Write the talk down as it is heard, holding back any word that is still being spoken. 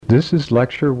This is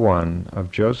Lecture 1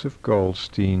 of Joseph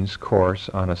Goldstein's course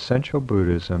on Essential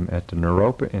Buddhism at the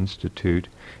Naropa Institute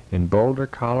in Boulder,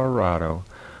 Colorado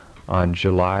on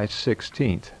July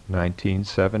 16,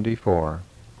 1974.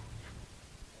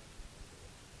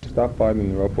 Stop by the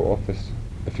Naropa office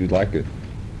if you'd like it.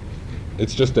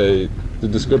 It's just the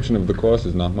description of the course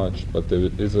is not much, but there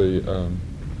is a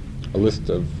list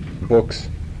of books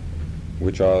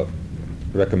which are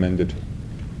recommended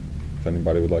if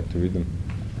anybody would like to read them.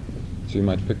 So you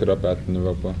might pick it up at the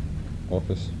Naropa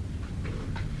office.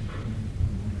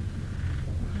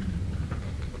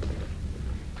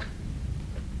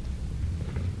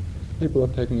 People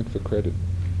are taking it for credit.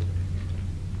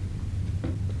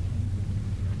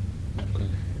 Okay.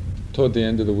 Toward the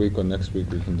end of the week or next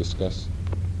week we can discuss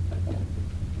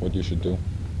what you should do.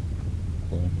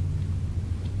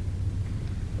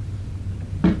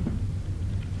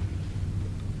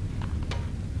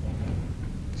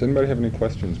 Does anybody have any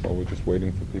questions while we're just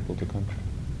waiting for people to come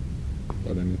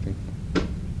about anything?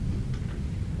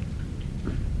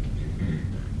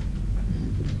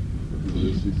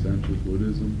 Is this essential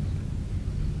Buddhism?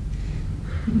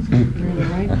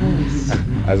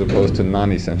 As opposed to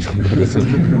non-essential Buddhism.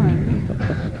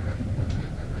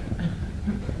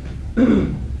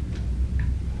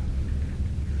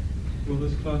 Will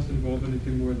this class involve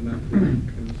anything more than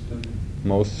academic study?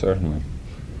 Most certainly.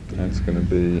 That's going to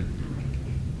be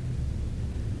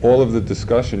all of the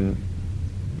discussion.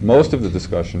 Most of the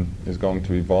discussion is going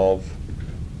to evolve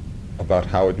about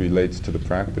how it relates to the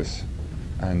practice,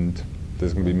 and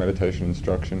there's going to be meditation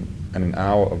instruction, and an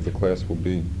hour of the class will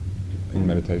be in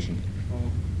meditation.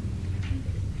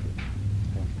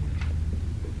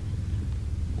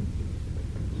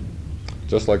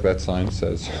 Just like that sign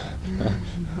says.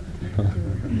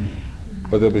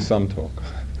 But there'll be some talk.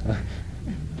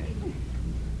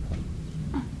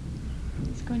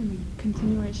 It's going to be a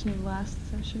continuation of last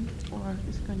session, or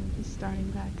is it going to be starting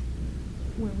back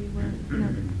where we were,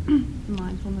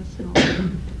 mindfulness and all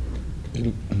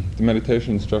that? The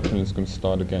meditation instruction is going to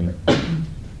start again.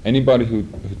 Anybody who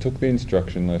took the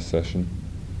instruction last session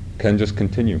can just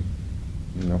continue,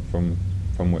 from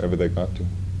wherever they got to.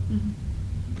 Mm-hmm.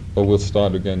 But we'll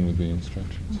start again with the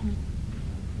instructions. Mm-hmm.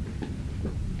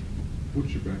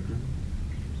 What's your background?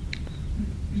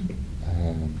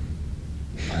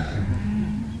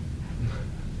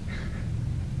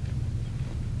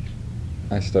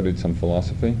 I studied some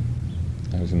philosophy.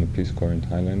 I was in the Peace Corps in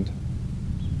Thailand,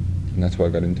 and that's why I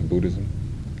got into Buddhism.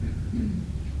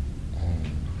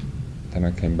 Then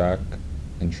I came back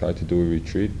and tried to do a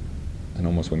retreat and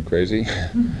almost went crazy.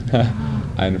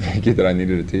 I figured that I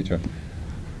needed a teacher.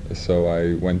 So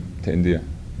I went to India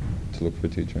to look for a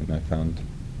teacher, and I found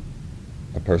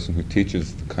a person who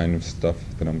teaches the kind of stuff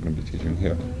that I'm going to be teaching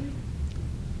here.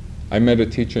 I met a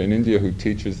teacher in India who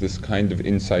teaches this kind of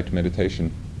insight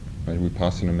meditation, right,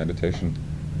 vipassana meditation,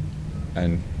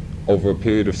 and over a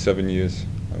period of 7 years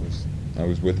I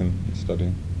was with him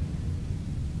studying.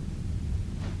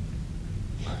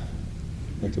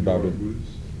 That's about it.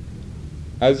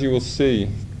 As you will see,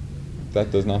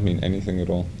 that does not mean anything at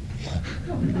all.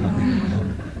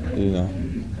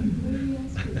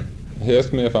 He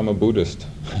asked me if I'm a Buddhist.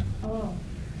 Oh,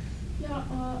 yeah,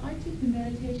 I took the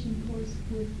meditation course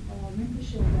with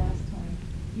Rinpoche last time,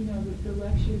 the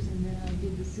lectures, and then I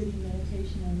did the sitting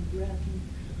meditation on the breath, and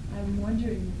I'm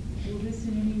wondering, will this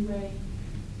in any way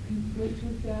conflict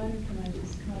with that, or can I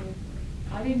just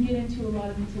I didn't get into a lot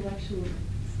of intellectual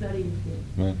study with it,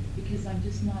 Right. because I'm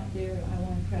just not there. I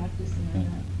want to practice, and I'm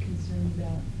not concerned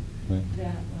about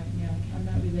that right now. I'm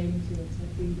not relating to it, so I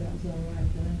figured that was all right,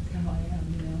 but that's how I am,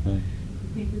 Right. You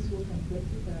think this will conflict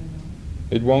with that or not?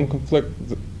 It won't conflict.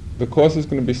 The course is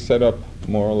going to be set up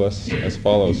more or less as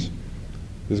follows.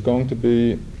 There's going to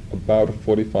be about a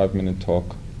 45-minute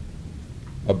talk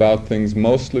about things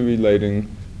mostly relating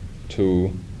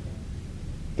to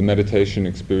the meditation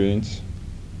experience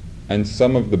and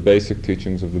some of the basic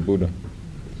teachings of the Buddha.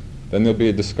 Then there'll be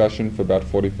a discussion for about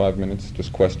 45 minutes,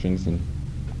 just questions, and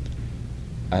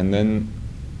then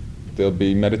there'll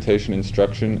be meditation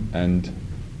instruction and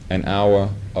an hour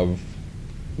of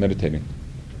meditating.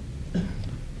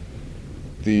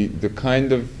 The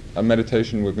kind of a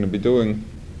meditation we're going to be doing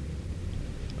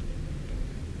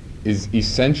is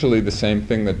essentially the same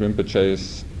thing that Rinpoche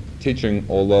is teaching,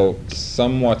 although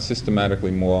somewhat systematically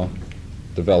more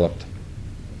developed.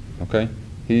 Okay?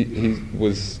 He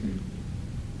was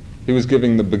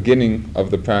giving the beginning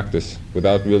of the practice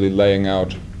without really laying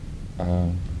out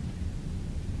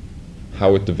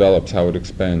how it develops, how it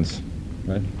expands,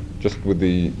 right? Just with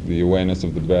the awareness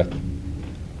of the breath.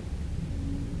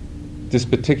 This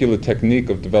particular technique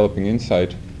of developing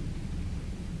insight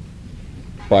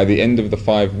by the end of the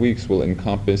 5 weeks, will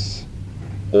encompass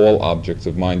all objects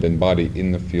of mind and body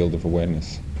in the field of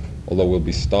awareness, although we'll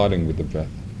be starting with the breath.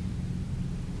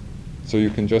 So you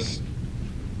can just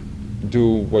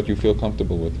do what you feel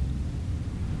comfortable with.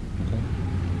 Okay?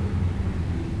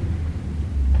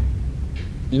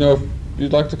 You know, if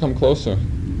you'd like to come closer,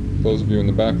 those of you in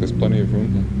the back, there's plenty of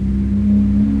room here.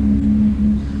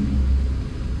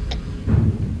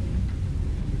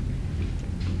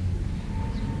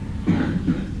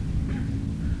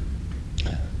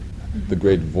 The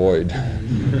great void.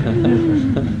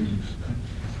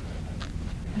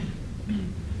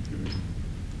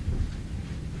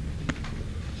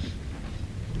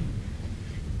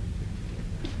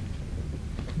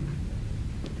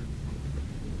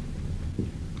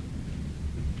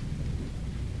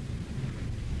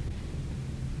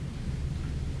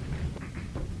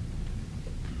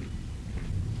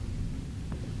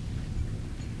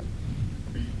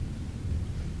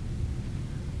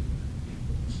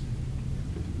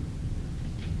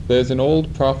 There's an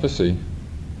old prophecy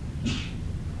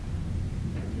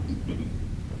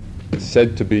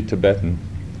said to be Tibetan,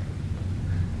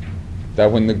 that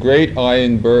when the great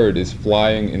iron bird is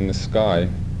flying in the sky,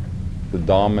 the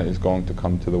Dharma is going to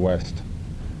come to the west.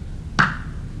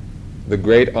 The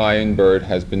great iron bird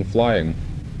has been flying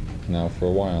now for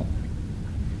a while,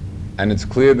 and it's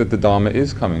clear that the Dharma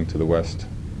is coming to the west.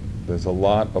 There's a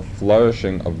lot of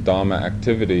flourishing of Dharma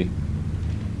activity,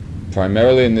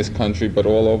 primarily in this country, but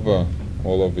all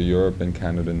over Europe and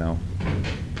Canada now.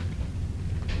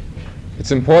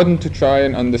 It's important to try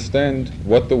and understand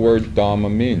what the word Dharma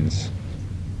means,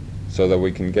 so that we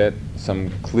can get some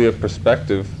clear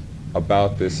perspective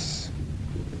about this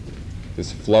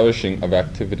flourishing of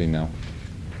activity now.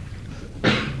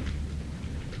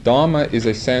 Dharma is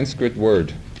a Sanskrit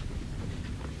word,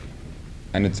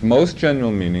 and its most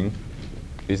general meaning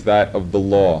is that of the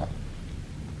law,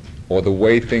 or the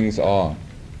way things are,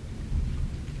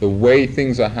 the way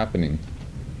things are happening,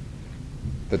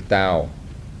 the Tao,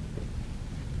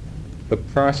 the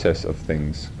process of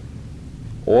things.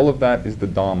 All of that is the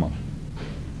Dharma.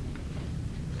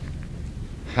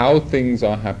 How things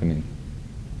are happening.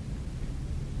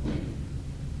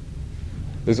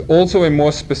 There's also a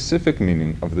more specific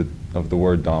meaning of the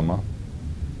word Dharma,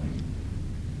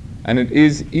 and it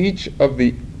is each of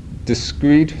the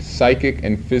discrete psychic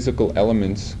and physical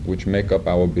elements which make up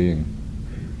our being.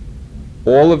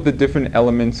 All of the different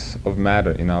elements of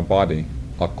matter in our body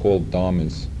are called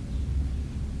dharmas.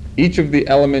 Each of the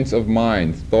elements of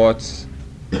mind, thoughts,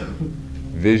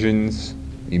 visions,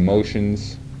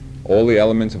 emotions, all the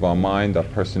elements of our mind, our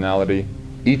personality,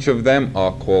 each of them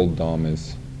are called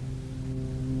dharmas.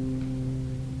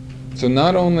 So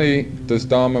not only does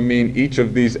Dharma mean each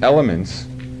of these elements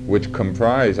which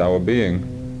comprise our being,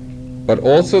 but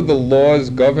also the laws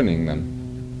governing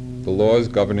them, the laws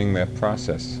governing their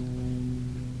process.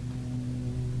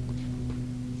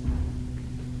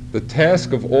 The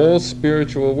task of all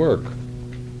spiritual work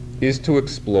is to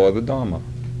explore the Dharma,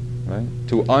 right?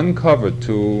 To uncover,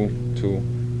 to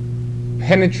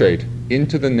penetrate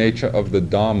into the nature of the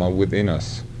Dharma within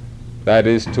us. That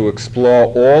is, to explore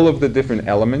all of the different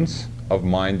elements of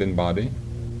mind and body,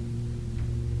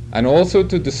 and also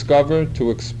to discover,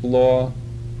 to explore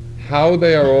how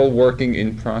they are all working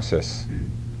in process,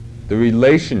 the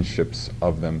relationships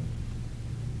of them.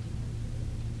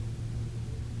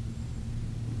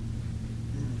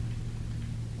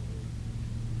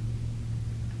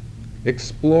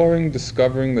 Exploring,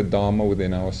 discovering the Dharma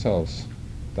within ourselves.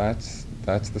 That's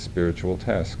the spiritual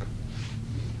task.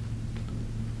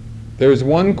 There is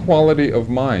one quality of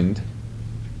mind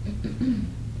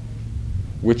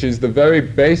which is the very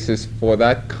basis for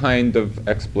that kind of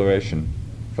exploration,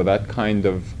 for that kind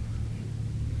of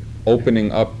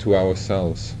opening up to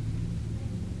ourselves.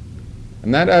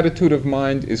 And that attitude of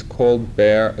mind is called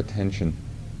bare attention.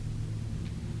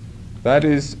 That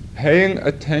is, paying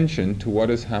attention to what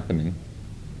is happening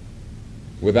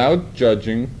without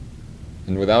judging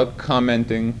and without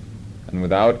commenting and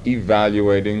without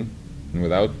evaluating and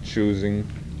without choosing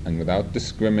and without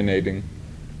discriminating,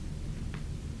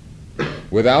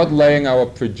 without laying our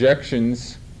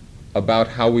projections about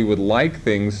how we would like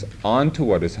things onto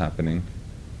what is happening,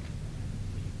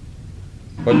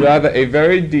 but rather a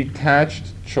very detached,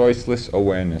 choiceless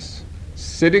awareness,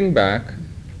 sitting back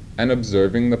and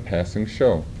observing the passing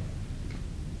show.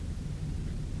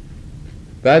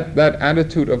 That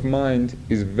attitude of mind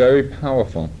is very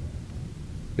powerful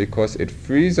because it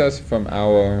frees us from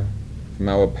our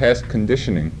past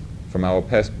conditioning, from our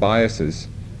past biases,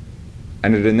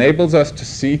 and it enables us to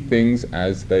see things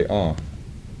as they are.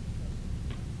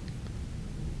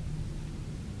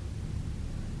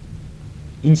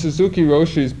 In Suzuki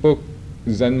Roshi's book,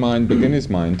 Zen Mind, Beginner's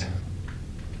Mind,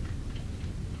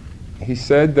 he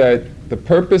said that the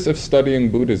purpose of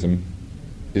studying Buddhism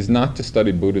is not to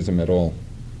study Buddhism at all,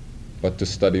 but to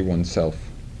study oneself.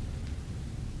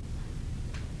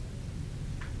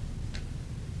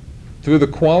 Through the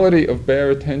quality of bare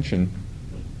attention,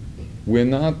 we're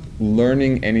not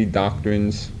learning any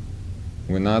doctrines,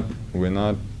 we're not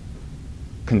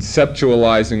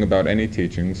conceptualizing about any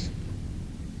teachings,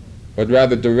 but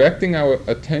rather directing our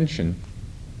attention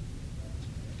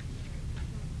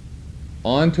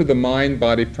onto the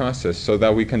mind-body process so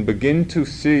that we can begin to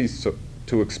see,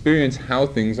 to experience how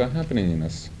things are happening in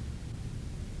us.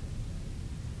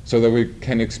 So that we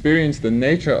can experience the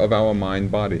nature of our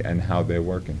mind-body and how they're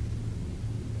working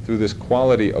through this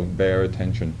quality of bare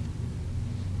attention.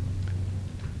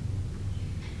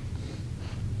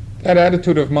 That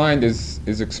attitude of mind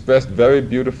is expressed very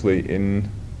beautifully in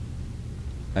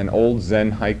an old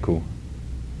Zen haiku,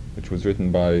 which was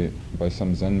written by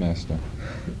some Zen master.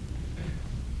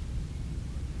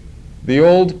 The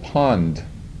old pond,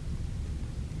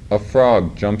 a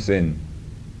frog jumps in,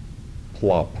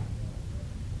 plop.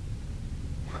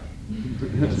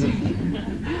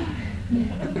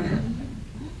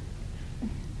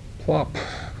 Plop.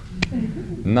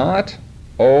 Not,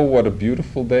 oh, what a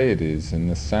beautiful day it is, and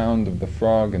the sound of the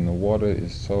frog in the water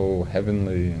is so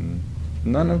heavenly, and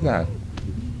none of that.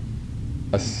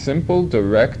 A simple,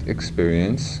 direct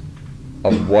experience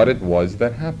of what it was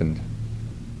that happened.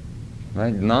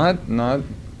 Right? Not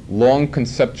long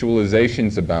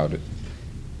conceptualizations about it.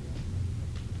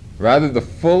 Rather, the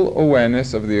full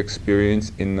awareness of the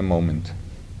experience in the moment.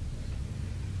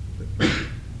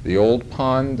 The old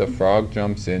pond, the frog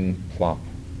jumps in, plop.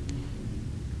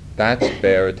 That's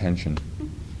bare attention.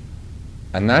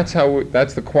 And that's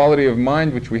the quality of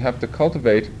mind which we have to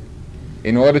cultivate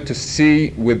in order to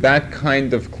see with that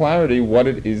kind of clarity what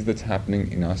it is that's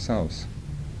happening in ourselves.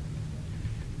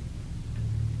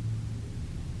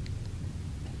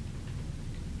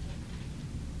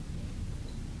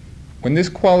 When this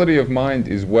quality of mind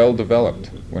is well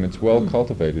developed, when it's well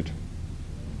cultivated,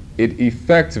 it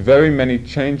effects very many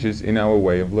changes in our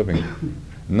way of living.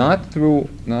 Not through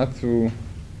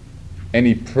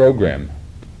any program,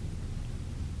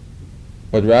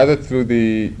 but rather through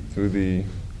the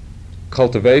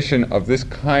cultivation of this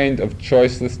kind of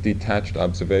choiceless, detached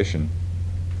observation.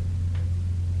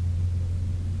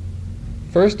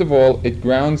 First of all, it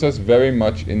grounds us very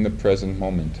much in the present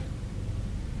moment.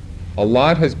 A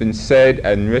lot has been said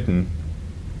and written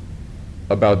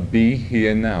about be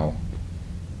here now.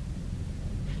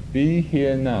 Be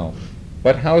here now.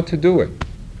 But how to do it?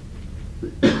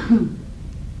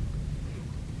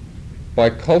 By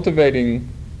cultivating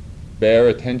bare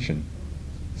attention.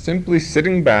 Simply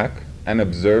sitting back and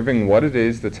observing what it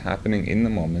is that's happening in the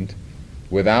moment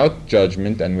without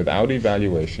judgment and without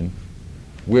evaluation.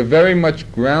 We're very much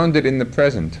grounded in the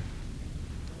present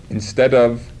instead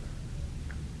of,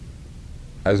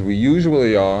 as we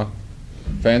usually are,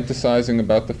 fantasizing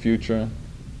about the future,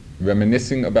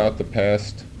 reminiscing about the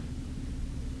past.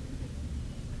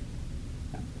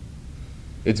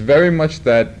 It's very much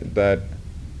that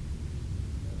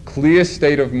clear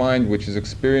state of mind which is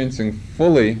experiencing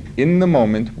fully in the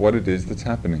moment what it is that's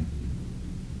happening.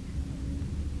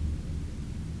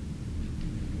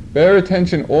 Bare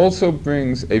attention also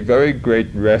brings a very great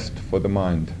rest for the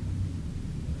mind.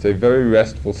 It's a very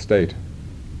restful state.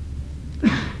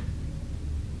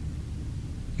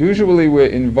 Usually we're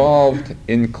involved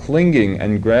in clinging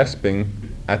and grasping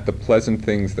at the pleasant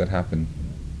things that happen.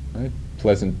 Right?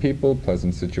 Pleasant people,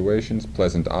 pleasant situations,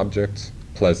 pleasant objects,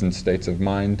 pleasant states of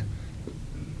mind.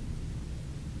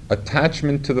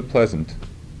 Attachment to the pleasant.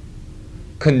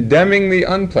 Condemning the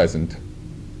unpleasant.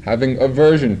 Having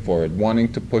aversion for it,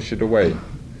 wanting to push it away.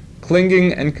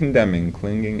 Clinging and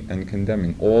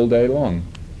condemning all day long.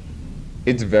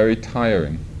 It's very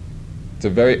tiring. It's a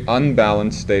very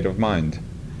unbalanced state of mind,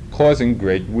 causing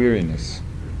great weariness.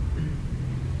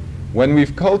 When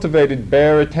we've cultivated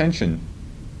bare attention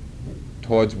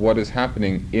towards what is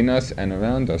happening in us and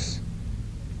around us,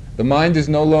 the mind is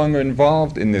no longer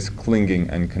involved in this clinging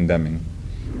and condemning.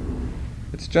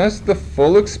 It's just the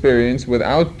full experience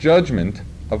without judgment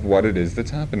of what it is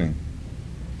that's happening.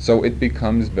 So it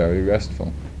becomes very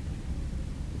restful.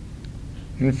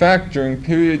 In fact, during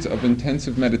periods of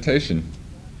intensive meditation,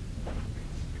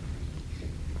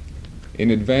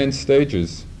 in advanced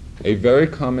stages, a very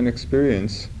common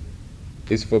experience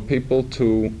is for people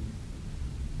to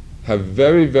have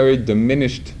very, very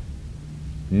diminished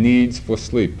needs for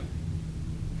sleep.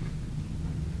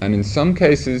 And in some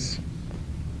cases,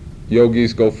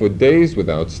 yogis go for days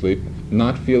without sleep,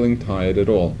 not feeling tired at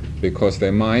all, because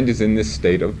their mind is in this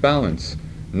state of balance,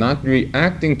 not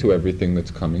reacting to everything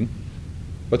that's coming,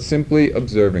 but simply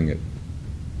observing it.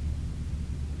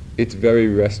 It's very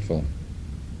restful.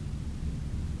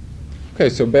 Okay,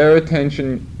 so bare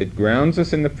attention, it grounds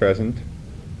us in the present.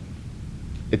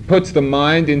 It puts the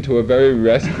mind into a very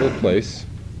restful place.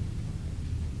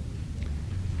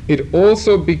 It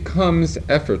also becomes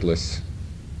effortless.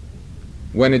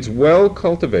 When it's well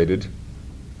cultivated,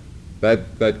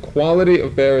 that quality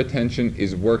of bare attention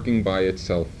is working by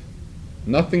itself.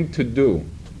 Nothing to do.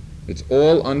 It's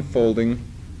all unfolding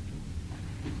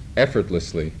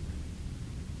effortlessly.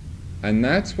 And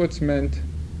that's what's meant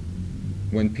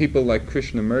when people like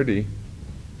Krishnamurti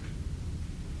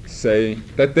say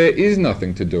that there is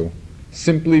nothing to do.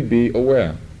 Simply be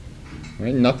aware.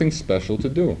 Right? Nothing special to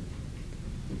do.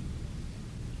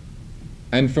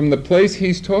 And from the place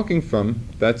he's talking from,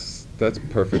 that's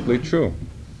perfectly true.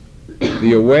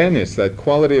 The awareness, that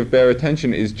quality of bare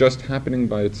attention, is just happening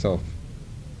by itself.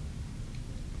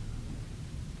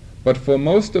 But for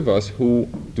most of us who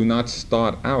do not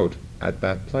start out at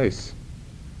that place,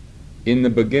 in the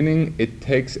beginning it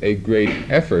takes a great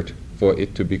effort for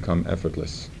it to become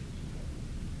effortless.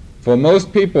 For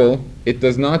most people, it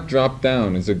does not drop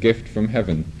down as a gift from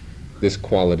heaven, this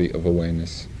quality of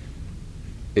awareness.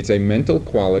 It's a mental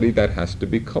quality that has to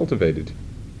be cultivated.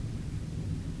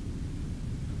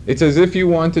 It's as if you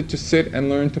wanted to sit and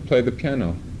learn to play the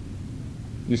piano.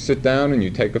 You sit down and you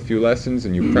take a few lessons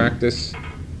and you practice,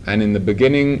 and in the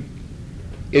beginning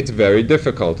it's very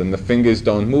difficult and the fingers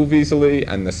don't move easily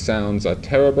and the sounds are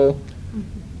terrible.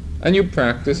 And you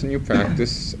practice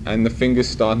and the fingers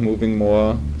start moving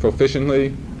more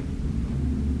proficiently.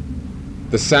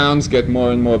 The sounds get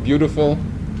more and more beautiful.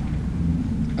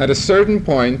 At a certain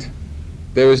point,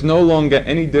 there is no longer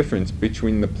any difference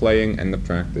between the playing and the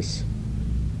practice.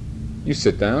 You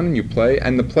sit down and you play,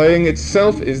 and the playing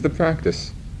itself is the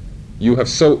practice. You have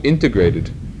so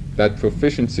integrated that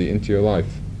proficiency into your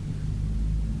life.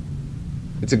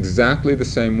 It's exactly the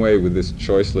same way with this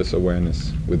choiceless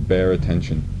awareness, with bare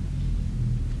attention.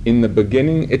 In the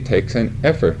beginning, it takes an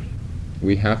effort.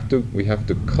 We have to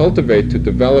cultivate, to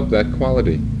develop that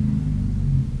quality.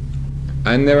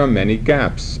 And there are many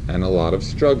gaps, and a lot of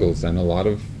struggles, and a lot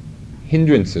of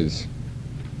hindrances.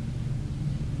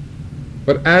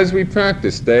 But as we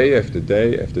practice day after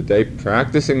day after day,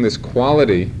 practicing this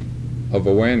quality of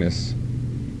awareness,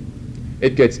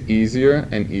 it gets easier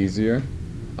and easier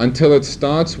until it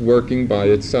starts working by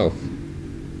itself.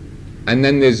 And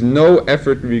then there's no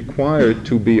effort required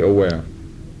to be aware.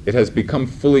 It has become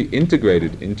fully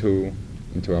integrated into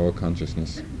our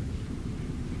consciousness.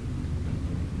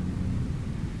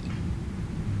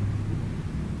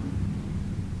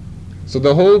 So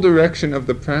the whole direction of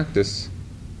the practice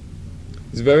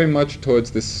is very much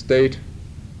towards this state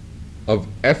of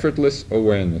effortless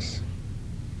awareness.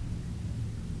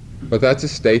 But that's a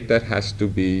state that has to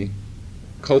be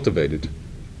cultivated.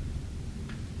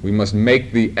 We must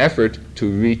make the effort to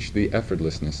reach the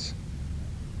effortlessness.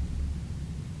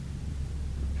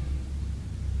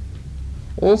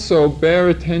 Also, bare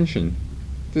attention,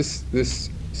 this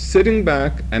sitting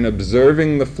back and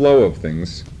observing the flow of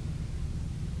things,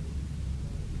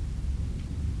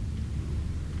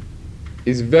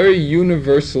 is very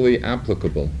universally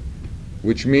applicable,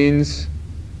 which means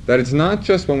that it's not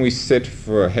just when we sit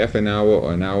for half an hour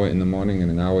or an hour in the morning and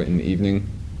an hour in the evening.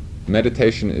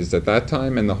 Meditation is at that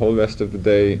time, and the whole rest of the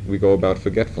day we go about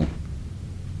forgetful.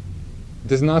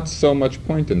 There's not so much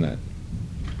point in that.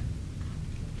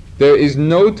 There is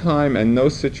no time and no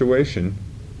situation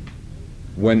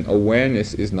when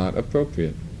awareness is not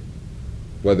appropriate.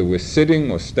 Whether we're sitting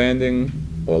or standing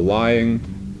or lying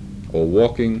or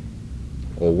walking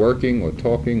or working or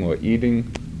talking or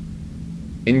eating,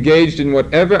 engaged in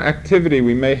whatever activity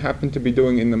we may happen to be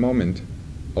doing in the moment,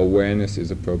 awareness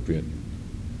is appropriate.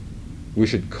 We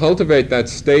should cultivate that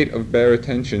state of bare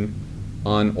attention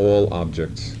on all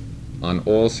objects, on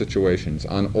all situations,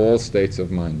 on all states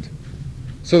of mind,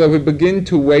 so that we begin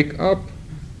to wake up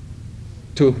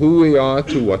to who we are,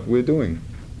 to what we're doing,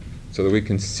 so that we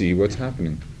can see what's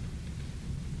happening.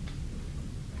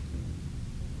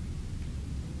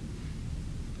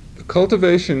 The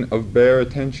cultivation of bare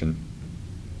attention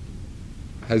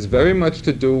has very much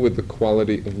to do with the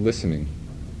quality of listening.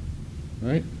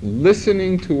 Right?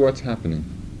 Listening to what's happening.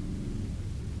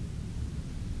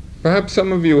 Perhaps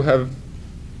some of you have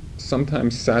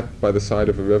sometimes sat by the side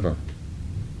of a river,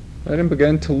 right, and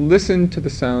began to listen to the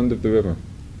sound of the river.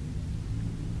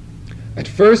 At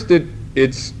first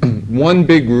it's one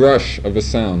big rush of a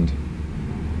sound,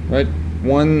 right?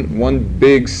 one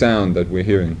big sound that we're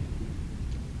hearing.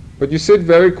 But you sit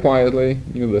very quietly,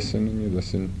 you listen and you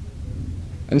listen.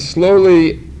 And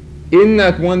slowly, in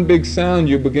that one big sound,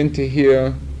 you begin to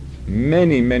hear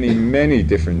many, many, many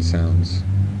different sounds.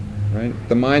 Right?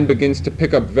 The mind begins to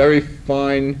pick up very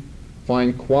fine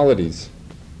qualities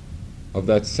of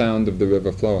that sound of the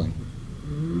river flowing.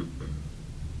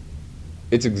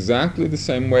 It's exactly the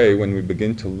same way when we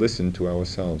begin to listen to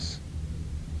ourselves.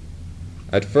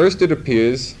 At first it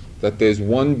appears that there's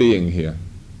one being here,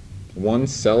 one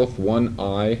self, one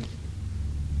I.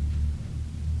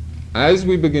 As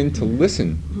we begin to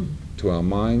listen to our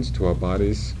minds, to our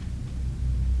bodies,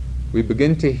 we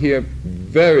begin to hear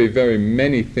very, very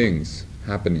many things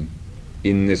happening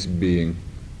in this being.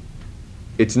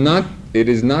 It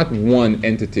is not one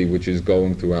entity which is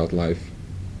going throughout life,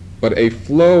 but a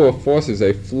flow of forces,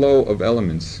 a flow of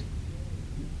elements.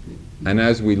 And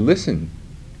as we listen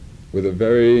with a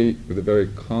very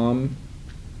calm,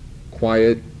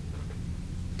 quiet,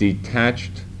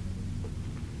 detached,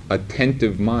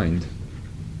 attentive mind,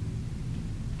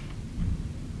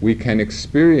 we can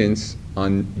experience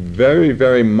on very,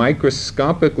 very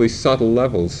microscopically subtle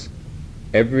levels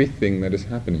everything that is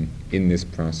happening in this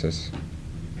process.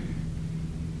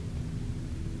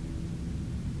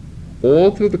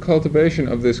 All through the cultivation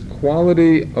of this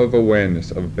quality of awareness,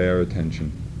 of bare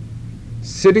attention.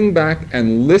 Sitting back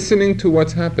and listening to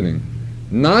what's happening,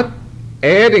 not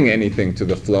adding anything to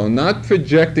the flow, not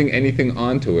projecting anything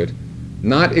onto it,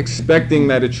 not expecting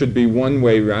that it should be one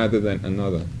way rather than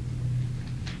another.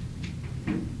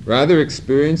 Rather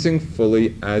experiencing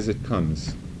fully as it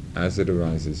comes, as it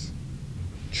arises.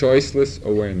 Choiceless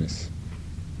awareness.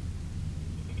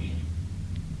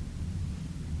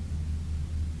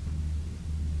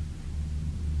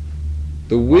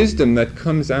 The wisdom that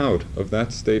comes out of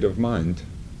that state of mind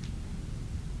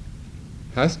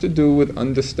has to do with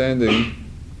understanding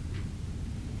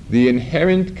the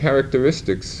inherent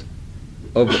characteristics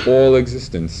of all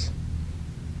existence,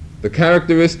 the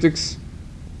characteristics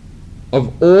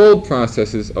of all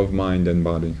processes of mind and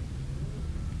body.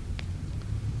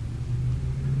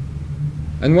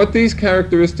 And what these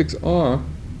characteristics are,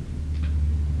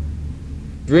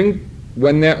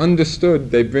 when they're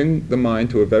understood, they bring the mind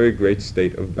to a very great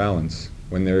state of balance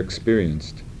when they're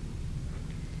experienced.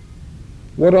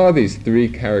 What are these three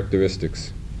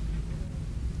characteristics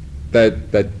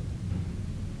that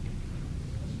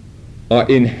are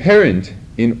inherent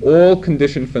in all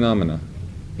conditioned phenomena?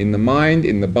 In the mind,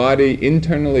 in the body,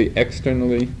 internally,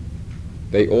 externally,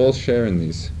 they all share in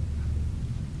these.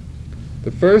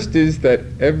 The first is that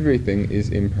everything is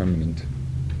impermanent.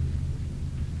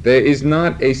 There is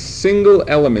not a single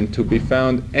element to be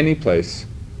found any place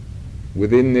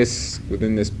within this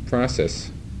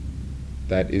process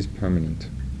that is permanent.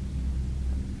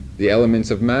 The elements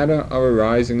of matter are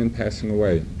arising and passing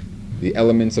away. The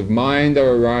elements of mind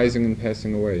are arising and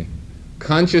passing away.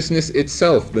 Consciousness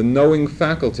itself, the knowing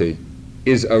faculty,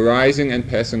 is arising and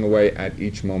passing away at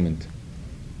each moment.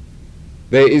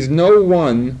 There is no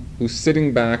one who's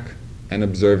sitting back and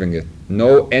observing it,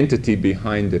 no entity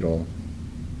behind it all.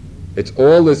 It's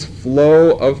all this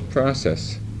flow of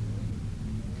process.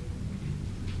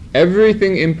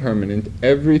 Everything impermanent,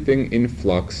 everything in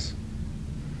flux,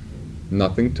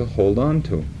 nothing to hold on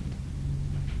to.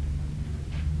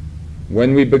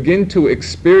 When we begin to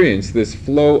experience this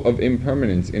flow of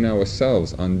impermanence in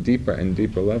ourselves on deeper and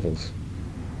deeper levels,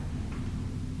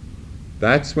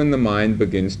 that's when the mind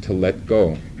begins to let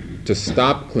go, to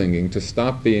stop clinging, to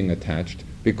stop being attached,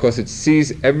 because it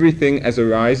sees everything as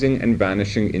arising and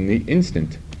vanishing in the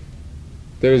instant.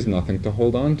 There is nothing to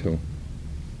hold on to.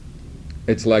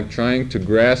 It's like trying to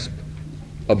grasp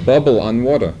a bubble on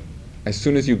water. As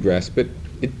soon as you grasp it,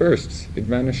 it bursts, it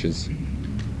vanishes.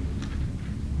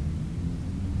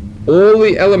 All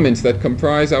the elements that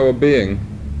comprise our being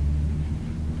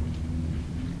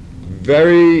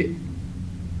very,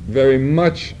 very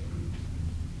much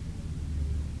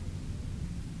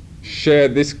share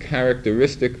this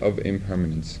characteristic of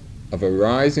impermanence, of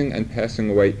arising and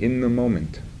passing away in the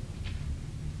moment.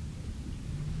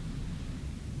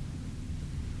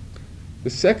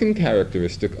 The second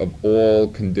characteristic of all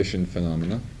conditioned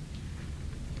phenomena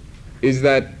is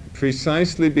that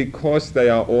precisely because they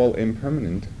are all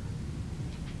impermanent,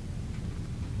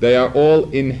 they are all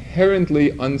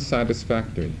inherently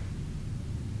unsatisfactory.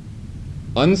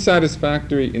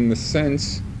 Unsatisfactory in the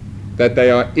sense that they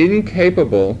are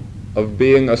incapable of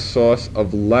being a source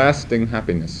of lasting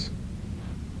happiness,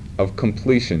 of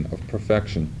completion, of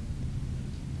perfection.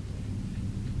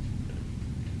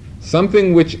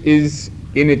 Something which is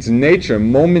in its nature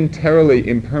momentarily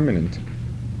impermanent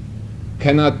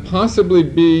cannot possibly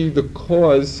be the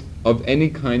cause of any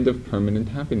kind of permanent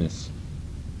happiness,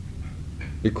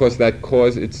 because that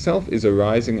cause itself is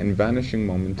arising and vanishing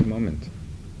moment to moment.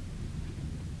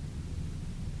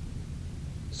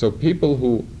 So people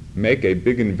who make a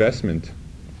big investment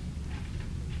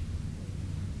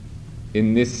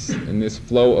in this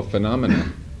flow of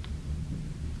phenomena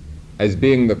as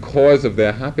being the cause of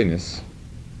their happiness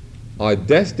are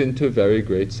destined to very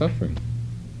great suffering.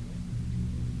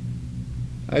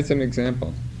 As an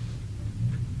example,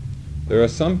 there are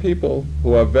some people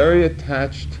who are very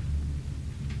attached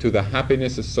to the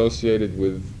happiness associated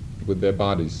with their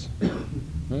bodies,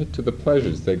 right? To the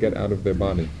pleasures they get out of their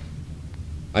body.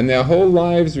 And their whole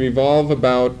lives revolve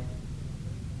about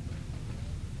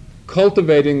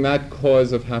cultivating that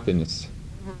cause of happiness.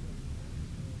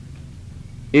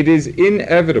 It is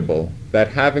inevitable that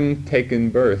having taken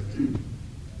birth,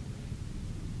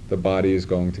 the body is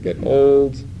going to get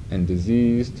old and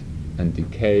diseased and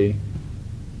decay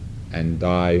and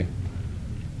die.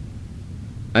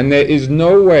 And there is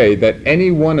no way that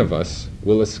any one of us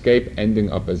will escape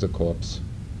ending up as a corpse.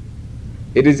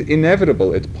 It is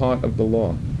inevitable, it's part of the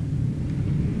law.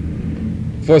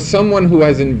 For someone who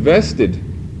has invested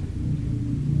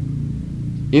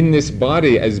in this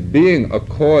body as being a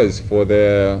cause for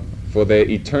their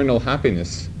eternal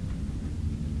happiness,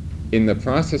 in the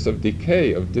process of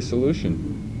decay, of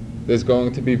dissolution, there's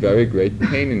going to be very great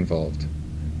pain involved.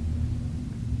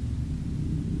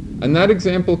 And that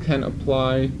example can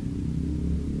apply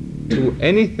to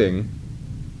anything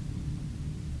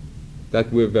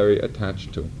that we're very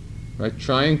attached to, right?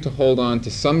 Trying to hold on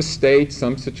to some state,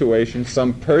 some situation,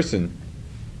 some person,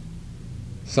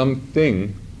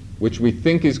 something which we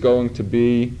think is going to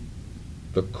be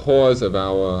the cause of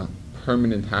our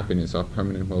permanent happiness, our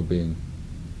permanent well-being.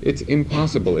 It's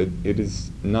impossible. It is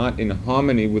not in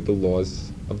harmony with the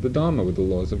laws of the Dharma, with the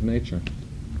laws of nature.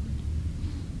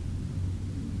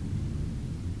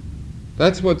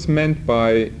 That's what's meant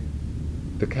by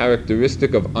the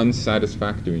characteristic of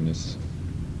unsatisfactoriness,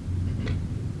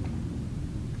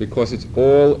 because it's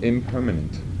all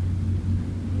impermanent.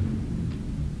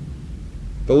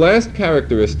 The last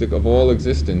characteristic of all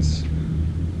existence,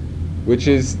 which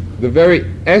is the very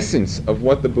essence of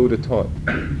what the Buddha taught,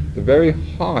 the very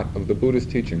heart of the Buddha's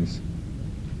teachings,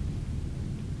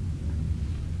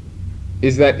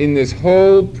 is that in this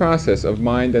whole process of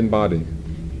mind and body,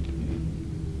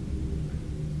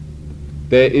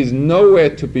 there is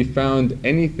nowhere to be found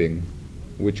anything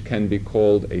which can be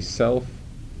called a self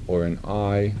or an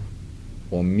I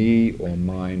or me or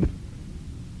mine,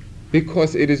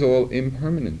 because it is all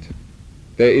impermanent.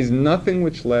 There is nothing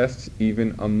which lasts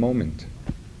even a moment.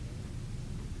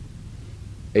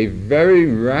 A very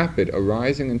rapid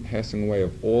arising and passing away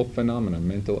of all phenomena,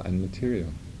 mental and material.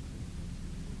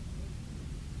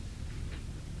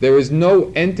 There is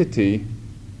no entity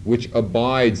which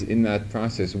abides in that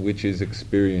process, which is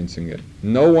experiencing it.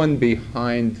 No one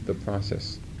behind the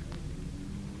process.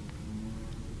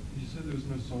 You said there was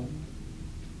no soul?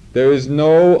 There is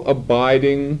no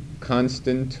abiding,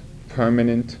 constant,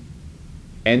 permanent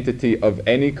entity of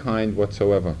any kind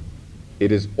whatsoever.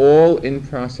 It is all in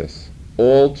process,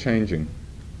 all changing.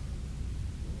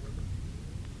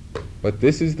 But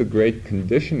this is the great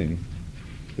conditioning,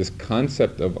 this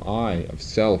concept of I, of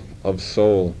self, of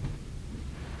soul,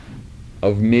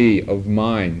 of me, of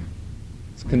mine.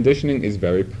 This conditioning is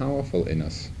very powerful in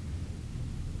us.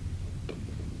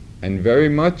 And very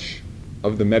much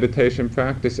of the meditation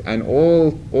practice and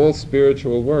all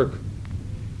spiritual work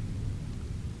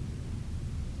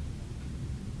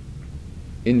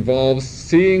involves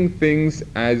seeing things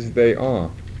as they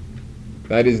are.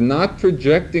 That is, not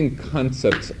projecting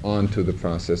concepts onto the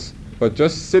process, but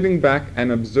just sitting back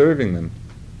and observing them.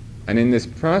 And in this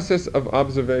process of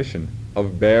observation,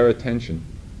 of bare attention,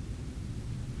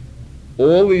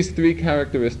 all these three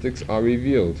characteristics are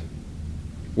revealed.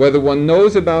 Whether one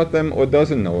knows about them or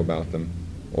doesn't know about them,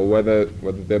 or whether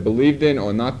they're believed in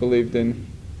or not believed in,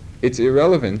 it's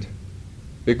irrelevant,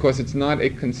 because it's not a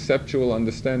conceptual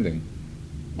understanding.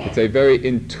 It's a very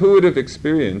intuitive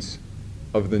experience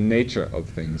of the nature of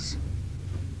things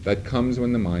that comes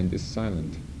when the mind is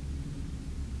silent.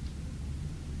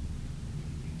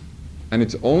 And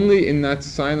it's only in that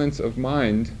silence of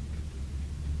mind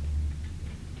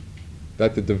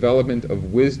that the development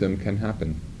of wisdom can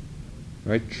happen,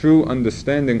 right? True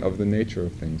understanding of the nature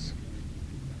of things.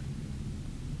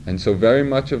 And so very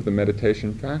much of the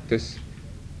meditation practice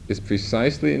is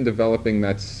precisely in developing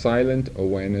that silent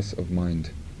awareness of mind,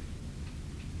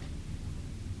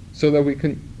 so that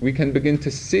we can begin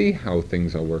to see how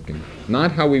things are working,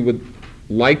 not how we would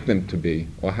like them to be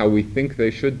or how we think they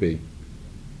should be,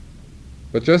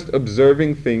 but just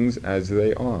observing things as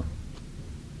they are.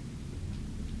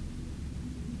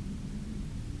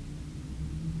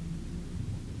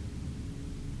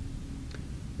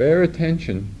 Bare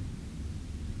attention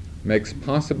makes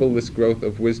possible this growth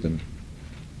of wisdom.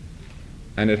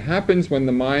 And it happens when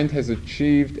the mind has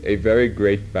achieved a very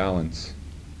great balance.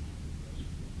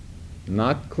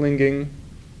 Not clinging,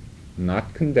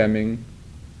 not condemning,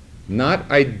 not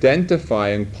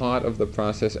identifying part of the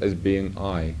process as being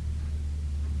I.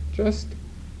 Just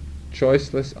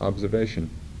choiceless observation.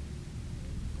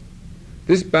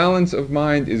 This balance of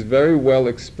mind is very well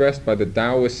expressed by the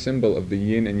Taoist symbol of the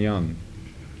yin and yang.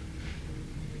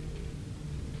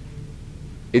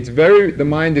 The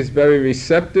mind is very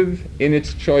receptive in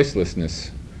its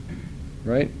choicelessness,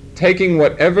 right? Taking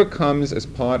whatever comes as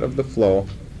part of the flow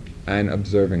and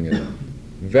observing it.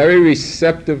 Very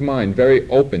receptive mind, very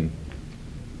open,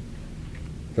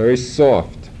 very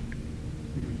soft.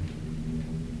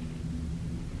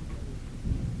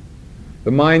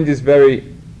 The mind is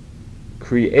very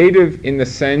creative in the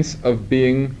sense of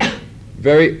being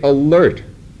very alert,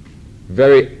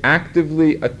 very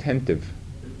actively attentive.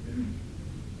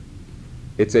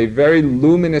 It's a very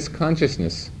luminous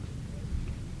consciousness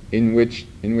in which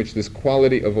this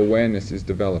quality of awareness is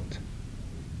developed.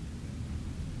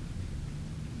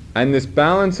 And this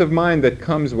balance of mind that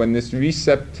comes when this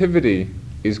receptivity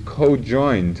is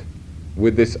co-joined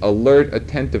with this alert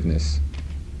attentiveness,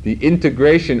 the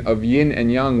integration of yin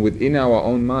and yang within our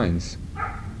own minds,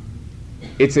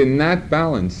 it's in that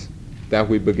balance that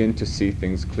we begin to see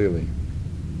things clearly.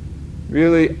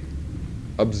 Really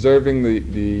observing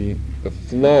the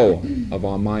flow of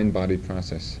our mind-body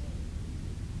process.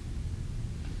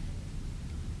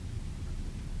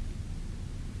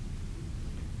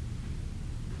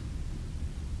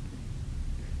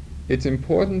 It's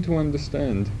important to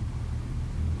understand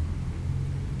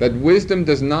that wisdom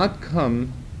does not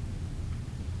come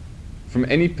from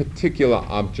any particular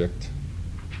object,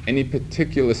 any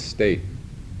particular state.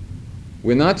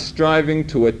 We're not striving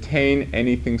to attain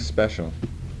anything special.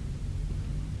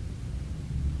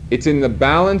 It's in the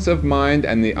balance of mind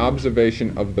and the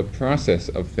observation of the process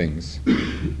of things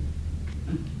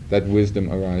that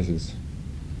wisdom arises.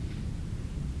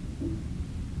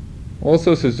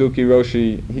 Also, Suzuki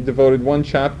Roshi, he devoted one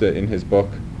chapter in his book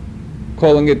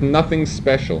calling it Nothing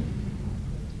Special.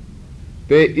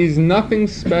 There is nothing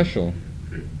special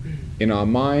in our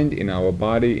mind, in our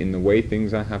body, in the way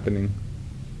things are happening.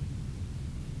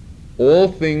 All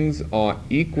things are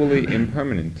equally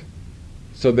impermanent.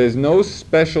 So there's no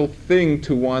special thing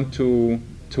to want to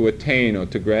attain or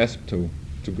to grasp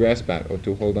at or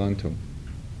to hold on to.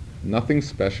 Nothing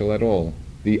special at all.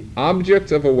 The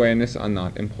objects of awareness are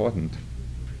not important.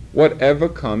 Whatever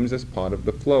comes as part of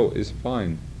the flow is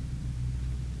fine.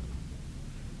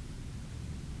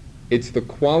 It's the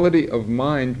quality of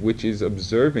mind which is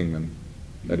observing them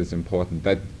that is important,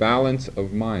 that balance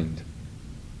of mind.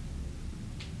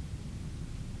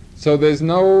 So there's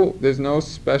no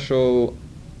special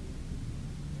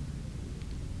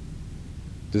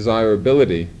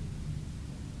desirability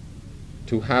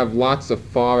to have lots of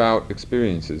far-out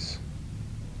experiences,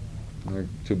 like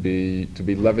to be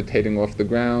levitating off the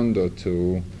ground, or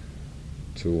to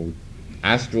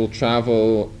astral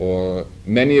travel, or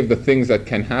many of the things that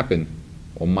can happen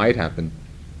or might happen.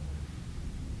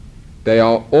 They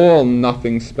are all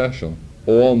nothing special,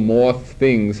 all more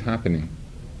things happening,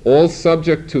 all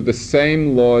subject to the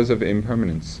same laws of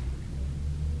impermanence.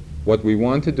 What we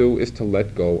want to do is to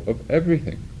let go of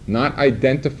everything, not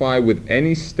identify with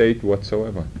any state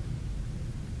whatsoever.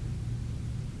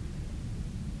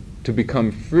 To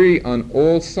become free on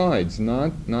all sides,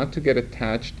 not to get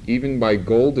attached even by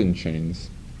golden chains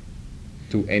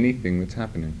to anything that's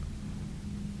happening.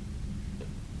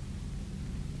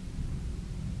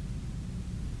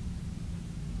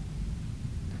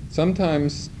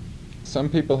 Sometimes some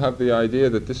people have the idea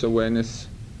that this awareness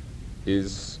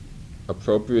is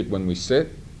appropriate when we sit,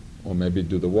 or maybe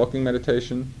do the walking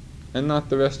meditation, and not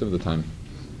the rest of the time.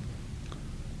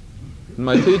 And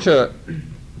my teacher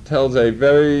tells a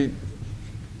very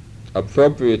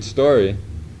appropriate story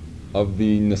of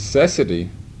the necessity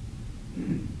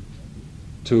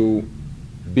to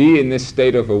be in this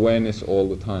state of awareness all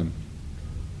the time.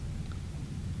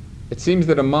 It seems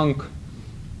that a monk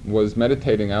was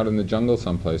meditating out in the jungle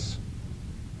someplace,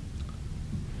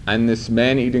 and this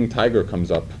man-eating tiger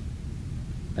comes up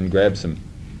and grabs him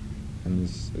and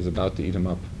is about to eat him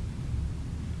up.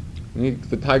 And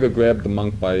the tiger grabbed the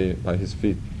monk by his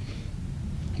feet.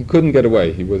 He couldn't get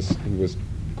away. He was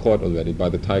caught already by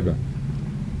the tiger.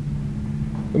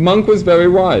 The monk was very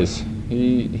wise.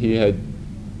 He had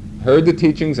heard the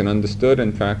teachings and understood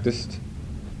and practiced,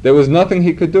 there was nothing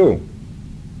he could do.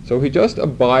 So he just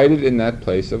abided in that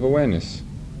place of awareness.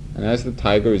 And as the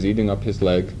tiger is eating up his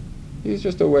leg, he's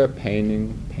just aware,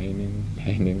 paining,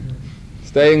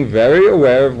 staying very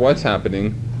aware of what's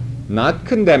happening, not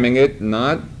condemning it,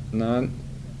 not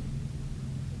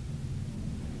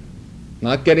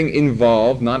getting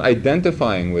involved, not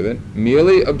identifying with it,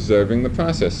 merely observing the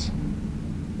process.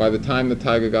 By the time the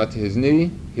tiger got to his knee,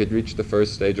 he had reached the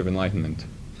first stage of enlightenment.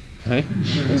 Right?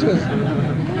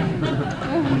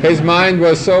 His mind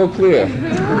was so clear.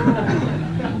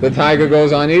 The tiger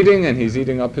goes on eating, and he's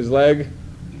eating up his leg.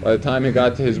 By the time he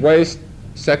got to his waist,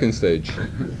 second stage.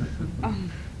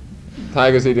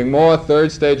 Tiger's eating more,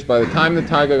 third stage. By the time the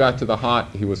tiger got to the heart,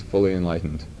 he was fully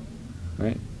enlightened.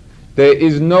 Right? There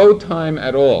is no time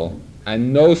at all,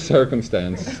 and no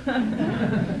circumstance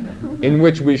in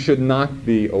which we should not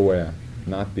be aware,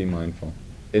 not be mindful.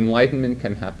 Enlightenment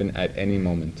can happen at any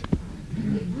moment.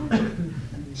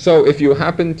 So if you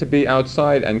happen to be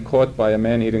outside and caught by a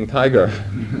man-eating tiger,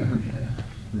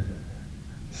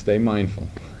 stay mindful.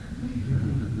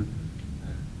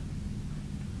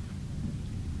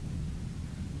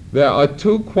 There are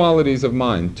two qualities of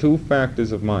mind, two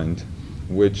factors of mind,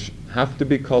 which have to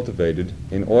be cultivated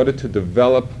in order to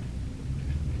develop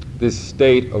this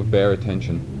state of bare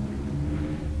attention.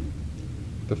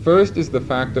 The first is the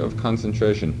factor of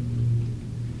concentration.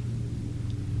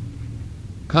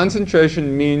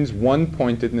 Concentration means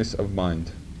one-pointedness of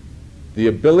mind, the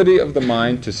ability of the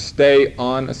mind to stay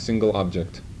on a single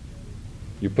object.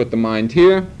 You put the mind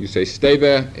here, you say stay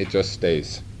there, it just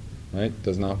stays, right?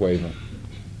 Does not waver.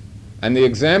 And the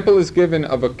example is given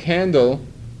of a candle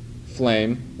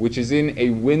flame which is in a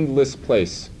windless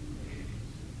place.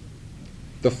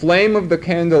 The flame of the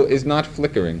candle is not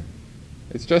flickering.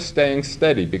 It's just staying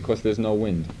steady because there's no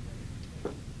wind.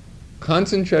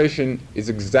 Concentration is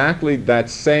exactly that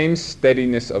same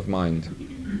steadiness of mind.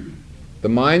 The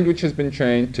mind which has been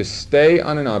trained to stay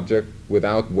on an object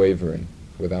without wavering,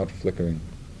 without flickering.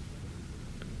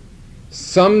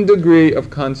 Some degree of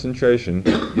concentration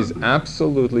is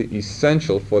absolutely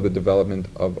essential for the development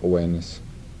of awareness.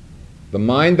 The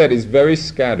mind that is very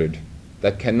scattered,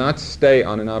 that cannot stay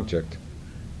on an object,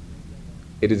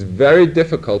 it is very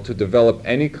difficult to develop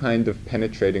any kind of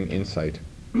penetrating insight.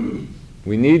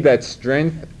 We need that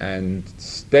strength and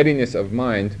steadiness of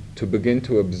mind to begin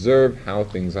to observe how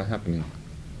things are happening.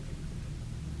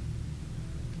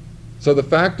 So the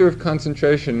factor of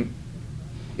concentration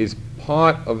is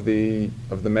part of the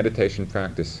meditation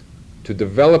practice, to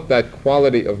develop that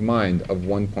quality of mind of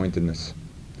one-pointedness.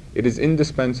 It is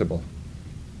indispensable.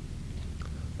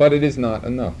 But it is not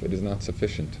enough. It is not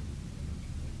sufficient.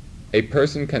 A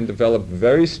person can develop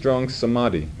very strong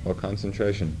samadhi, or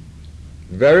concentration.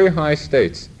 Very high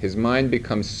states. His mind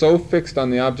becomes so fixed on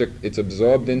the object, it's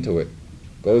absorbed into it.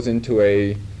 Goes into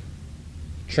a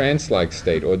trance-like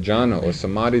state, or jhana, or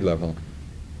samadhi level.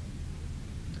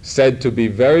 Said to be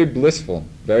very blissful,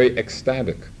 very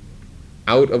ecstatic,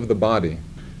 out of the body.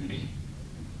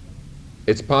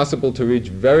 It's possible to reach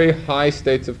very high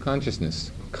states of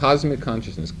consciousness, cosmic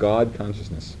consciousness, God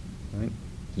consciousness, right?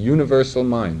 Universal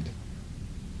mind.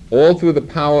 All through the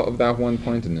power of that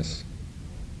one-pointedness.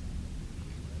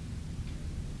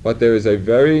 But there is a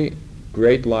very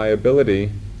great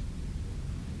liability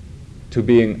to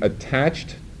being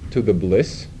attached to the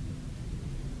bliss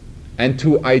and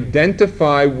to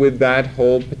identify with that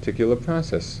whole particular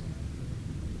process.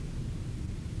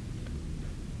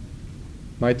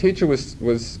 My teacher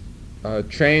was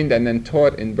trained and then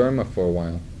taught in Burma for a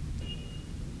while.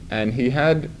 And he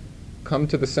had come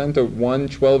to the center one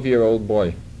 12-year-old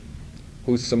boy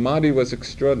whose samadhi was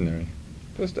extraordinary,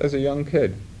 just as a young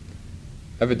kid.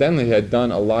 Evidently he had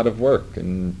done a lot of work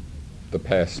in the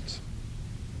past.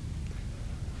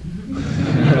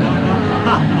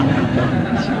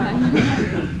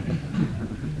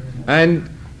 And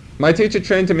my teacher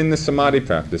trained him in the samadhi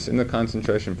practice, in the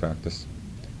concentration practice.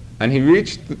 And he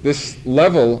reached this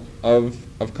level of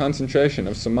concentration,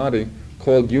 of samadhi,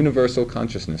 called universal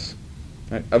consciousness.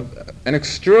 Right? An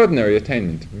extraordinary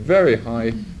attainment, very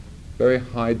high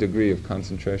degree of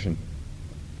concentration.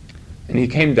 And he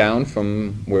came down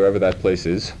from wherever that place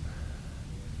is,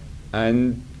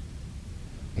 and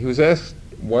he was asked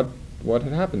what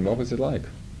had happened, what was it like?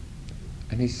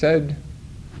 And he said,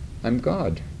 I'm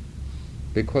God,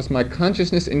 because my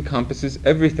consciousness encompasses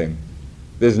everything.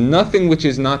 There's nothing which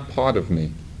is not part of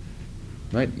me.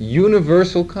 Right?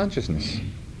 Universal consciousness.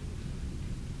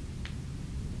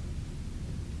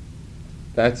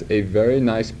 That's a very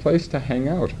nice place to hang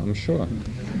out, I'm sure.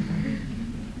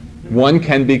 One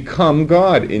can become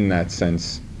God in that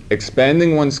sense.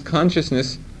 expanding one's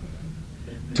consciousness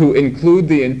to include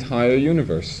the entire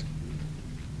universe.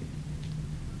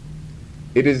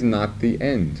 It is not the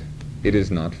end. It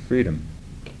is not freedom.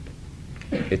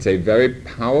 It's a very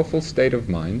powerful state of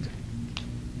mind,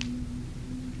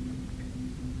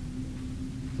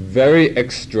 very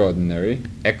extraordinary,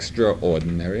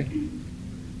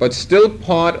 but still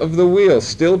part of the wheel,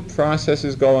 still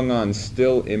processes going on,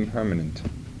 still impermanent.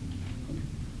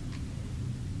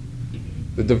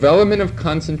 The development of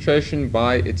concentration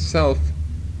by itself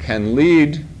can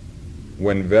lead,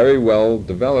 when very well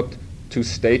developed, to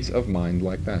states of mind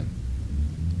like that.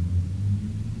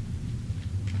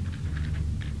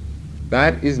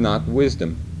 That is not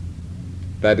wisdom.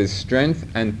 That is strength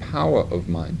and power of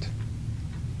mind.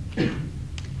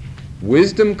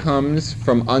 Wisdom comes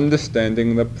from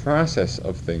understanding the process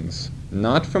of things,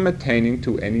 not from attaining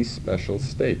to any special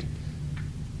state.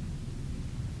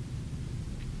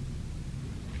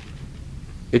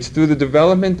 It's through the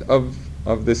development of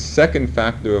this second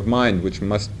factor of mind, which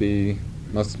must be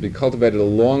cultivated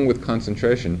along with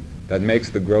concentration, that makes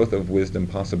the growth of wisdom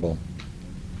possible.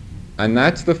 And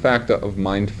that's the factor of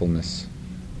mindfulness.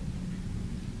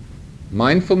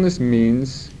 Mindfulness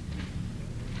means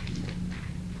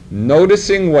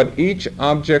noticing what each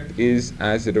object is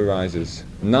as it arises,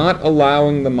 not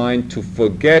allowing the mind to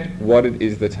forget what it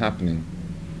is that's happening,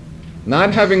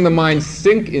 not having the mind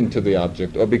sink into the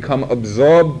object or become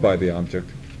absorbed by the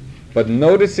object, but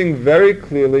noticing very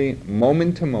clearly,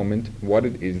 moment to moment, what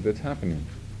it is that's happening.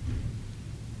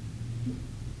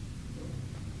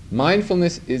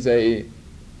 Mindfulness is a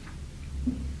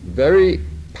very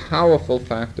powerful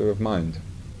factor of mind,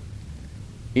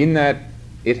 in that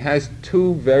it has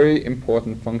two very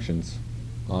important functions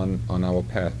on our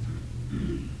path.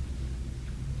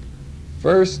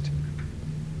 First,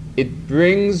 it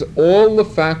brings all the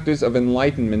factors of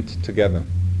enlightenment together.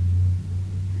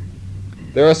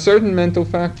 There are certain mental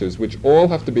factors which all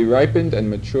have to be ripened and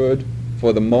matured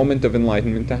for the moment of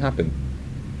enlightenment to happen.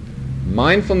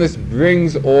 Mindfulness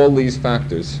brings all these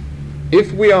factors.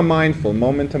 If we are mindful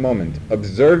moment to moment,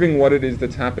 observing what it is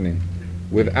that's happening,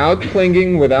 without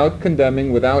clinging, without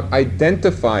condemning, without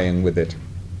identifying with it,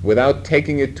 without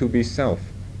taking it to be self,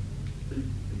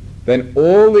 then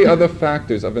all the other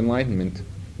factors of enlightenment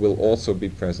will also be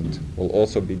present, will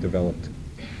also be developed,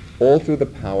 all through the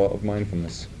power of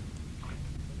mindfulness.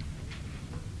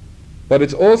 But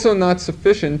it's also not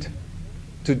sufficient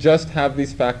to just have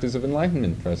these factors of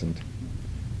enlightenment present.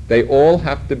 They all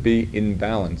have to be in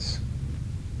balance.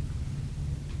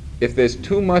 If there's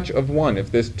too much of one,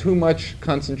 if there's too much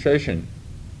concentration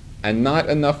and not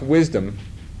enough wisdom,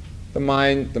 the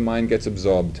mind gets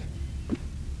absorbed.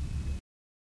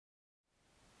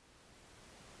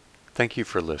 Thank you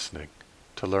for listening.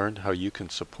 To learn how you can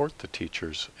support the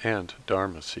teachers and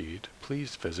Dharma Seed,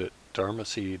 please visit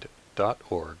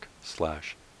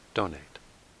dharmaseed.org/donate.